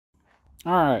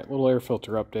Alright, little air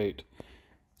filter update.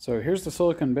 So here's the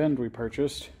silicone bend we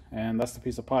purchased, and that's the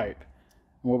piece of pipe.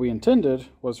 And what we intended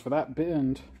was for that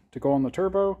bend to go on the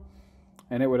turbo,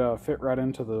 and it would fit right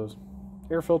into the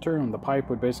air filter, and the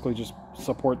pipe would basically just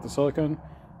support the silicone,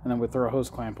 and then we'd throw a hose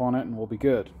clamp on it and we'll be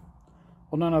good.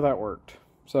 Well, none of that worked.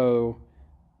 So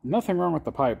nothing wrong with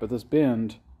the pipe, but this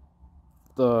bend,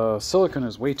 the silicone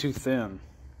is way too thin.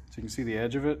 So you can see the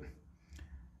edge of it.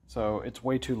 So it's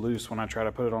way too loose when I try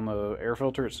to put it on the air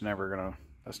filter. That's never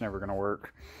gonna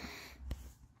work.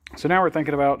 So now we're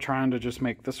thinking about trying to just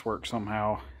make this work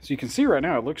somehow. So you can see right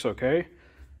now it looks okay,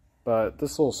 but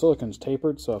this little silicone's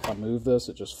tapered, so if I move this,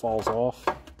 it just falls off.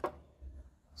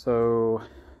 So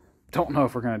don't know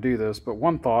if we're gonna do this, but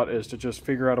one thought is to just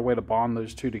figure out a way to bond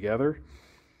those two together.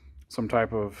 Some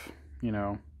type of,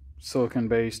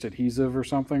 silicone-based adhesive or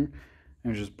something,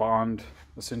 and just bond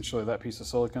essentially that piece of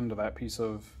silicone to that piece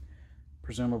of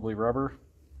presumably rubber,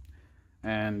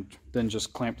 and then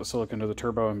just clamp the silicone to the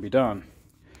turbo and be done.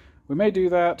 We may do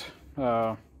that.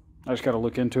 I just got to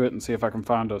look into it and see if I can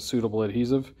find a suitable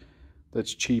adhesive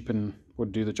that's cheap and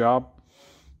would do the job.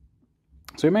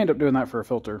 So we may end up doing that for a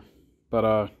filter.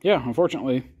 But yeah,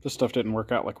 unfortunately, this stuff didn't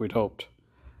work out like we'd hoped.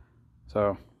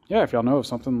 So yeah, if y'all know of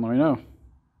something, let me know.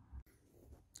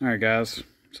 Alright guys,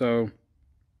 so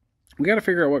we got to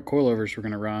figure out what coilovers we're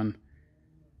going to run.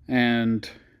 And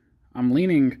I'm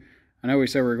leaning, I know we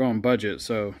said we were going budget,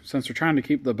 so since we're trying to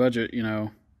keep the budget,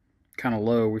 kind of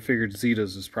low, we figured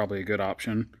Zeta's is probably a good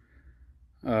option.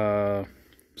 So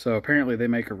apparently they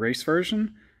make a race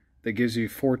version that gives you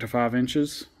 4 to 5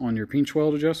 inches on your pinch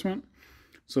weld adjustment.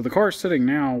 So the car sitting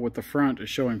now with the front is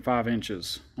showing 5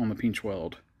 inches on the pinch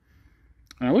weld.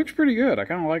 And it looks pretty good. I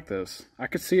kind of like this. I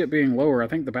could see it being lower. I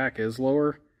think the back is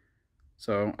lower.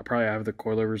 So I probably have the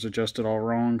coilovers adjusted all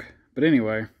wrong. But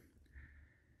anyway,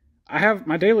 I have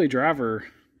my daily driver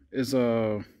is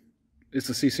a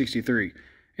C63.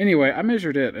 Anyway, I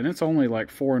measured it and it's only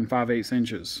like 4 5/8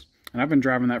 inches. And I've been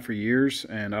driving that for years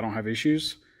and I don't have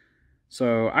issues.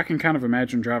 So I can kind of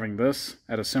imagine driving this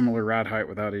at a similar ride height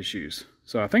without issues.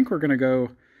 So I think we're going to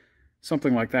go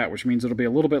something like that, which means it'll be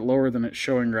a little bit lower than it's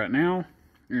showing right now.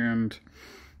 And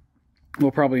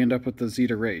we'll probably end up with the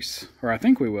Zeta Race. Or I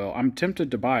think we will. I'm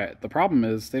tempted to buy it. The problem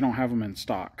is they don't have them in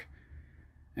stock.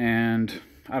 And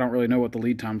I don't really know what the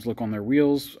lead times look on their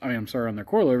wheels. I mean, I'm sorry, on their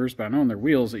coilovers, but I know on their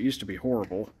wheels it used to be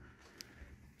horrible.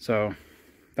 So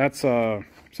that's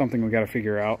something we got to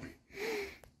figure out.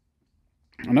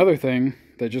 Another thing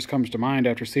that just comes to mind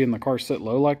after seeing the car sit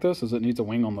low like this is it needs a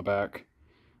wing on the back.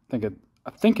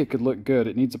 I think it could look good.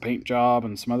 It needs a paint job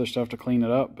and some other stuff to clean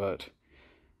it up, but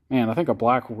man, I think a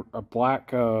black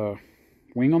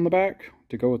wing on the back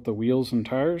to go with the wheels and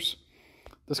tires,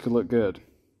 this could look good.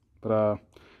 But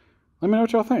let me know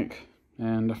what y'all think.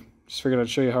 And just figured I'd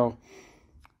show you how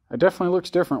it definitely looks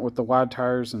different with the wide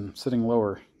tires and sitting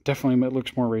lower. Definitely it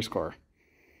looks more race car.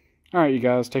 Alright, you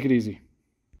guys, take it easy.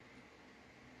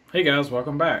 Hey guys,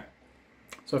 welcome back.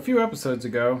 So a few episodes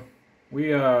ago, we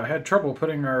had trouble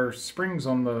putting our springs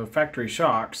on the factory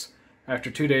shocks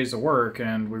after 2 days of work,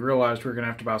 and we realized we were going to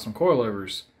have to buy some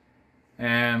coilovers.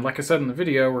 And like I said in the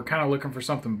video, we're kind of looking for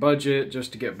something budget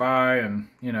just to get by, and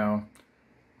we don't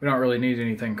really need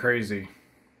anything crazy.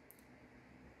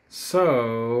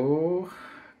 So,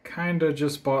 kind of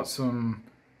just bought some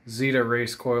Zeta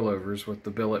Race coilovers with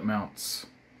the billet mounts.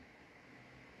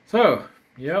 So,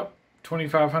 yep,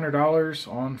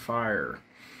 $2,500 on fire.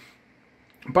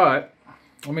 But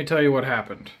let me tell you what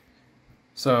happened.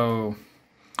 So,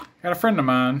 I got a friend of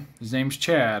mine, his name's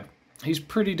Chad. He's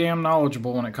pretty damn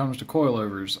knowledgeable when it comes to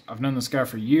coilovers. I've known this guy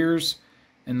for years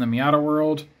in the Miata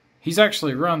world. He's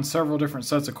actually run several different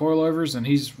sets of coilovers and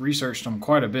he's researched them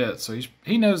quite a bit, so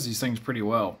he knows these things pretty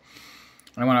well.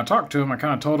 And when I talked to him, I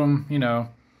kind of told him,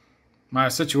 my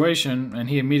situation, and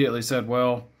he immediately said,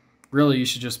 well, really you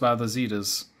should just buy the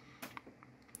Zetas.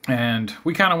 And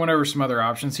we kind of went over some other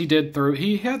options.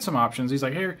 He had some options. He's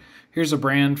like, here's a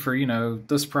brand for,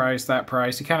 this price, that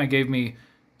price. He kind of gave me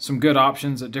some good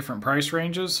options at different price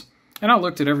ranges. And I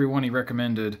looked at every one he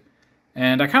recommended.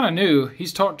 And I kind of knew,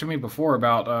 he's talked to me before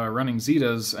about running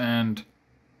Zetas, and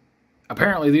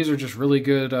apparently these are just really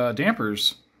good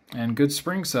dampers and good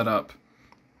spring setup.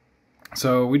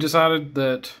 So we decided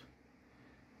that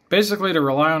basically to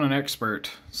rely on an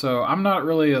expert. So I'm not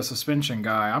really a suspension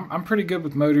guy. I'm pretty good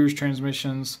with motors,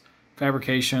 transmissions,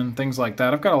 fabrication, things like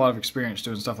that. I've got a lot of experience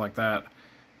doing stuff like that.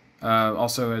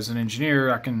 Also, as an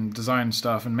engineer, I can design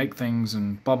stuff and make things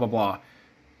and blah, blah, blah.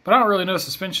 But I don't really know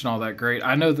suspension all that great.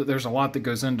 I know that there's a lot that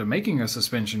goes into making a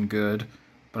suspension good,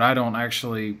 but I don't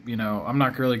actually, I'm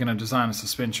not really going to design a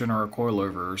suspension or a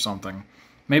coilover or something.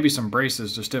 maybe some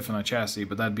braces to stiffen the chassis,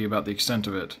 but that'd be about the extent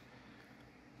of it.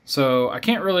 So I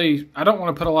don't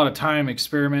want to put a lot of time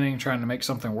experimenting, trying to make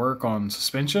something work on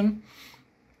suspension.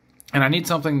 And I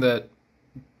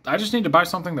just need to buy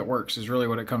something that works is really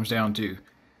what it comes down to.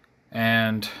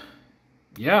 And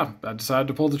yeah, I decided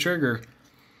to pull the trigger.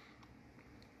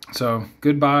 So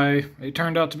goodbye. It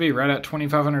turned out to be right at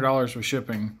 $2,500 with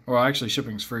shipping. Well, actually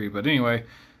shipping's free, but anyway,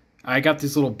 I got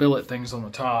these little billet things on the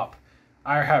top.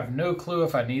 I have no clue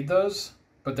if I need those,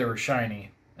 but they were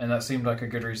shiny, and that seemed like a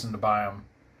good reason to buy them.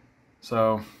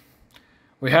 So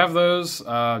we have those.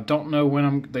 Don't know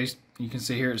when you can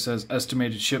see here it says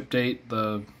estimated ship date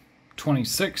the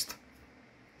 26th.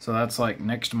 So that's like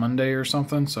next Monday or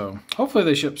something. So hopefully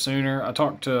they ship sooner.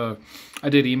 I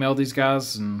did email these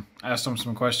guys and asked them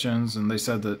some questions, and they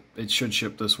said that it should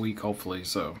ship this week, hopefully.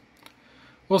 So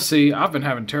we'll see. I've been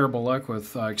having terrible luck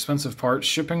with expensive parts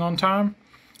shipping on time.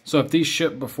 So if these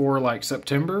ship before like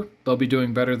September, they'll be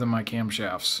doing better than my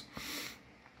camshafts.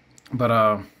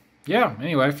 But yeah,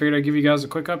 anyway, I figured I'd give you guys a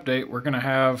quick update. We're going to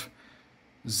have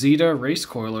Zeta race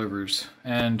coilovers.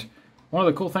 And one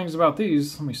of the cool things about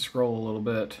these, let me scroll a little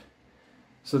bit.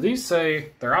 So these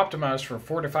say they're optimized for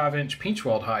 4 to 5 inch pinch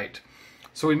weld height.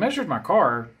 So we measured my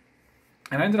car,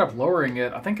 and I ended up lowering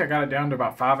it. I think I got it down to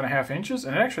about 5.5 inches,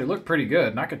 and it actually looked pretty good.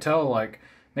 And I could tell, like,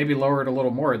 maybe lower it a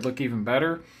little more, it'd look even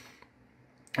better.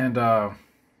 And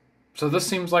so this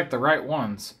seems like the right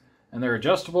ones. And they're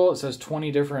adjustable. It says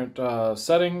 20 different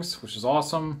settings, which is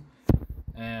awesome.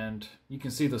 And you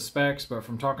can see the specs, but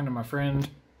from talking to my friend,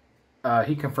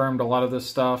 he confirmed a lot of this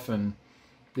stuff, and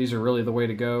these are really the way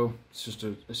to go. It's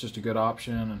just a good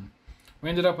option. And we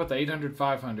ended up with the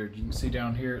 800/500. You can see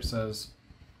down here it says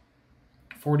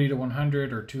 40 to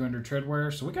 100 or 200 tread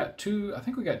wear. So I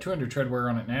think we got 200 tread wear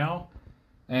on it now,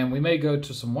 and we may go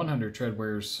to some 100 tread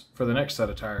wears for the next set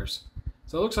of tires.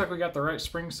 So it looks like we got the right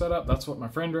spring setup. That's what my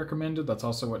friend recommended. That's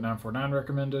also what 949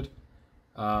 recommended.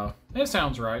 It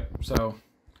sounds right. So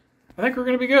I think we're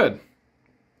going to be good.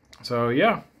 So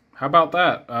yeah, how about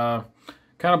that?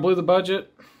 Kind of blew the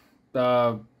budget.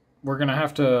 We're going to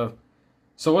have to...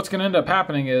 So what's going to end up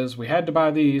happening is we had to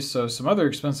buy these, so some other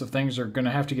expensive things are going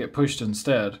to have to get pushed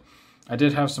instead. I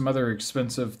did have some other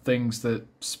expensive things that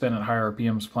spin at higher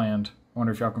RPMs planned. I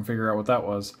wonder if y'all can figure out what that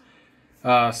was.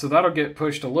 So that'll get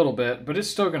pushed a little bit, but it's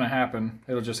still going to happen.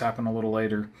 It'll just happen a little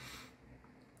later.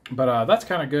 But that's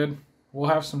kind of good. We'll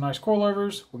have some nice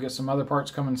coilovers. We'll get some other parts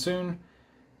coming soon.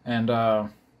 And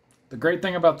the great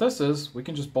thing about this is we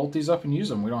can just bolt these up and use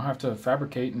them. We don't have to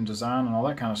fabricate and design and all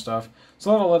that kind of stuff.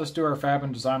 So that'll let us do our fab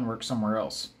and design work somewhere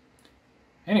else.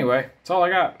 Anyway, that's all I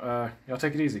got. Y'all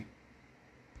take it easy.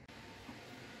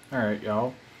 Alright,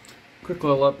 y'all. Quick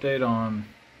little update on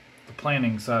the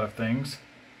planning side of things.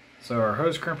 So our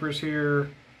hose crimper's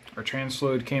here, our trans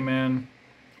fluid came in,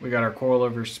 we got our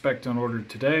coilovers spec'd and ordered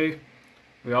today.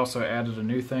 We also added a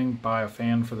new thing, buy a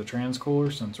fan for the trans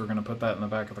cooler, since we're going to put that in the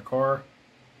back of the car.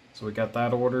 So we got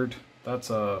that ordered.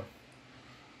 That's you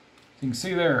can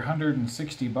see there,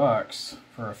 160 bucks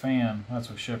for a fan. That's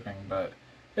with shipping, but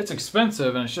it's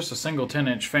expensive, and it's just a single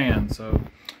 10-inch fan. So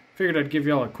figured I'd give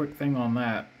y'all a quick thing on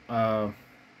that.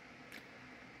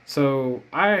 So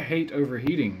I hate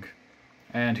overheating.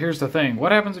 And here's the thing,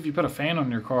 what happens if you put a fan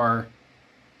on your car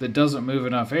that doesn't move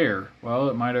enough air? Well,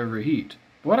 it might overheat.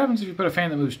 But what happens if you put a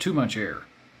fan that moves too much air?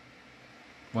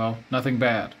 Well, nothing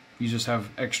bad. You just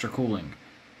have extra cooling.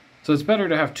 So it's better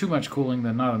to have too much cooling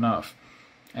than not enough.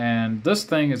 And this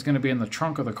thing is going to be in the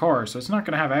trunk of the car, so it's not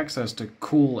going to have access to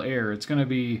cool air. It's going to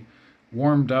be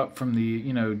warmed up from the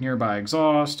nearby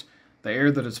exhaust. The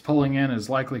air that it's pulling in is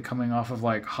likely coming off of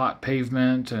like hot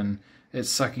pavement, and it's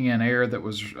sucking in air that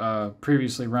was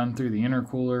previously run through the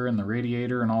intercooler and the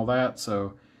radiator and all that.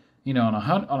 So, on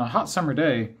a hot summer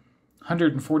day,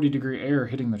 140 degree air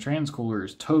hitting the transcooler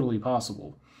is totally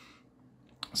possible.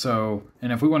 So,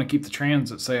 and if we want to keep the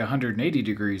trans at say 180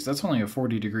 degrees, that's only a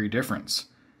 40 degree difference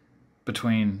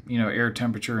between, air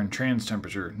temperature and trans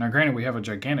temperature. Now granted, we have a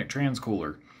gigantic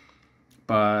transcooler,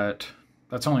 but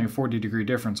that's only a 40 degree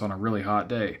difference on a really hot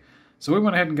day. So we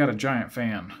went ahead and got a giant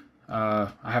fan.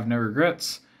 I have no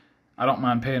regrets. I don't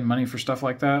mind paying money for stuff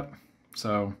like that.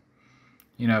 So,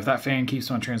 if that fan keeps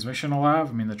my transmission alive,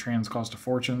 I mean, the trans cost a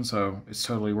fortune, so it's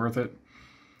totally worth it.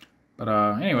 But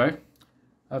anyway,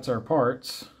 that's our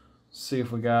parts. See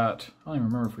if we got, I don't even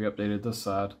remember if we updated this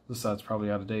side. This side's probably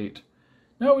out of date.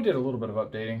 No, we did a little bit of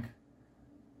updating.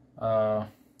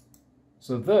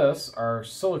 So this, our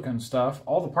silicone stuff,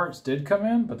 all the parts did come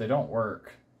in, but they don't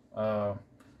work.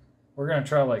 We're going to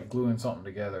try like gluing something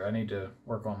together. I need to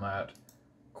work on that.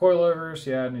 Coilovers,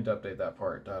 yeah, I need to update that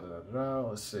part.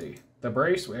 Let's see. The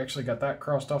brace, we actually got that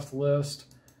crossed off the list.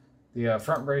 The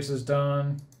front brace is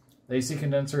done. The AC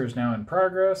condenser is now in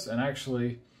progress, and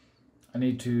actually I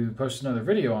need to post another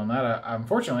video on that.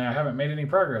 Unfortunately, I haven't made any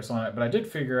progress on it, but I did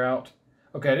figure out,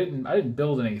 okay, I didn't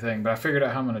build anything, but I figured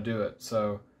out how I'm going to do it.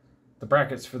 So the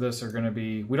brackets for this are going to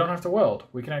be, we don't have to weld.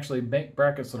 We can actually make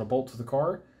brackets that'll bolt to the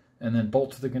car and then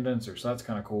bolt to the condenser, so that's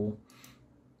kind of cool.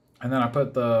 And then I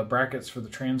put the brackets for the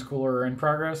transcooler in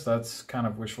progress. That's kind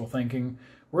of wishful thinking.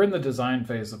 We're in the design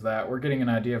phase of that. We're getting an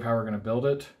idea of how we're going to build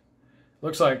it.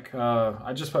 Looks like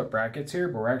I just put brackets here,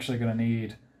 but we're actually going to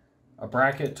need a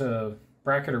bracket or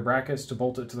brackets to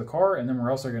bolt it to the car, and then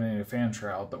we're also going to need a fan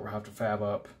shroud that we'll have to fab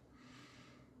up.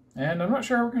 And I'm not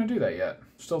sure how we're going to do that yet.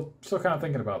 Still kind of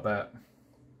thinking about that.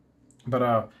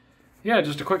 But yeah,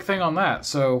 just a quick thing on that.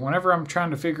 So whenever I'm trying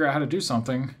to figure out how to do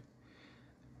something,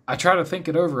 I try to think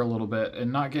it over a little bit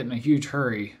and not get in a huge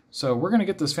hurry. So we're going to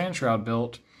get this fan shroud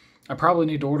built. I probably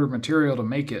need to order material to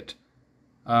make it.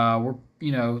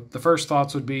 The first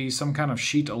thoughts would be some kind of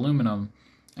sheet aluminum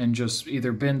and just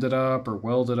either bend it up or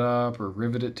weld it up or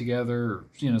rivet it together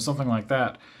or, something like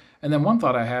that. And then one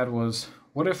thought I had was,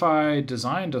 what if I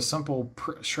designed a simple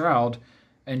shroud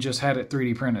and just had it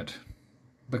 3D printed?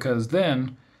 Because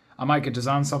then I might could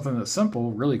design something that's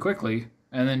simple really quickly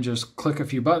and then just click a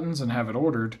few buttons and have it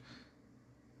ordered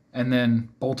and then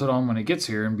bolt it on when it gets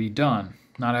here and be done.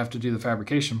 Not have to do the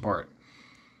fabrication part.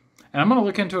 And I'm going to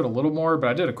look into it a little more, but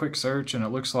I did a quick search and it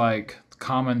looks like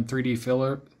common 3D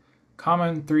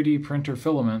printer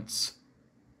filaments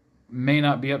may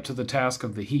not be up to the task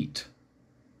of the heat.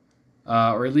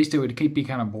 Or at least it would be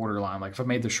kind of borderline. Like if I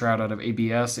made the shroud out of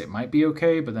ABS, it might be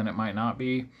okay, but then it might not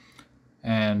be.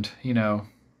 And,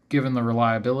 given the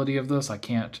reliability of this, I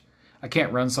can't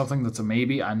run something that's a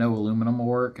maybe. I know aluminum will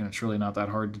work, and it's really not that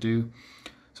hard to do.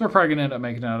 So we're probably going to end up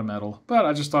making it out of metal. But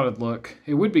I just thought it'd look.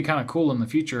 It would be kind of cool in the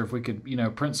future if we could,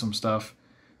 print some stuff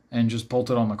and just bolt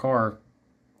it on the car,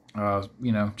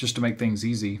 just to make things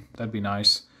easy. That'd be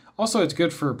nice. Also, it's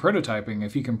good for prototyping.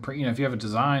 If you can, if you have a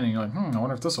design and you're like, I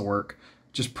wonder if this will work,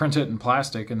 just print it in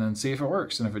plastic and then see if it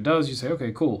works. And if it does, you say,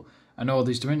 okay, cool. I know all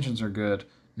these dimensions are good.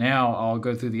 Now I'll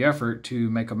go through the effort to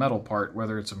make a metal part,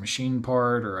 whether it's a machine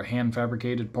part or a hand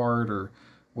fabricated part or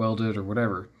welded or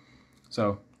whatever.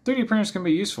 So 3D printers can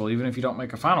be useful. Even if you don't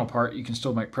make a final part, you can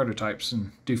still make prototypes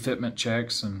and do fitment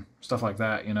checks and stuff like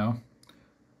that,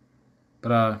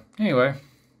 But anyway,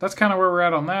 that's kind of where we're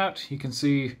at on that. You can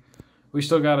see we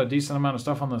still got a decent amount of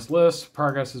stuff on this list.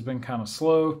 Progress has been kind of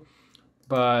slow,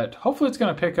 but hopefully it's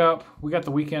going to pick up. We got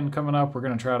the weekend coming up. We're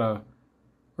going to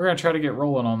try to get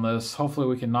rolling on this. Hopefully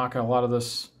we can knock a lot of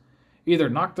this, either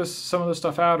knock some of this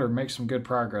stuff out or make some good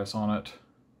progress on it.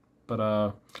 But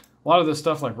a lot of this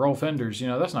stuff like roll fenders,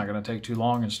 that's not going to take too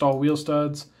long. Install wheel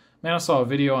studs. Man, I saw a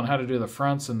video on how to do the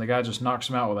fronts and the guy just knocks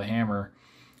them out with a hammer.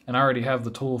 And I already have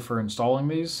the tool for installing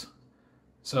these.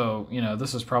 So,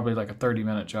 this is probably like a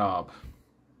 30-minute job.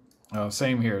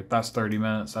 Same here. That's 30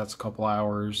 minutes. That's a couple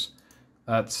hours.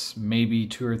 That's maybe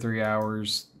 2 or 3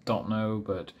 hours. Don't know,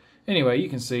 but anyway, you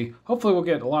can see. Hopefully we'll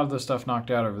get a lot of this stuff knocked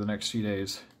out over the next few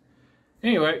days.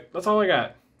 Anyway, that's all I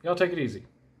got. Y'all take it easy.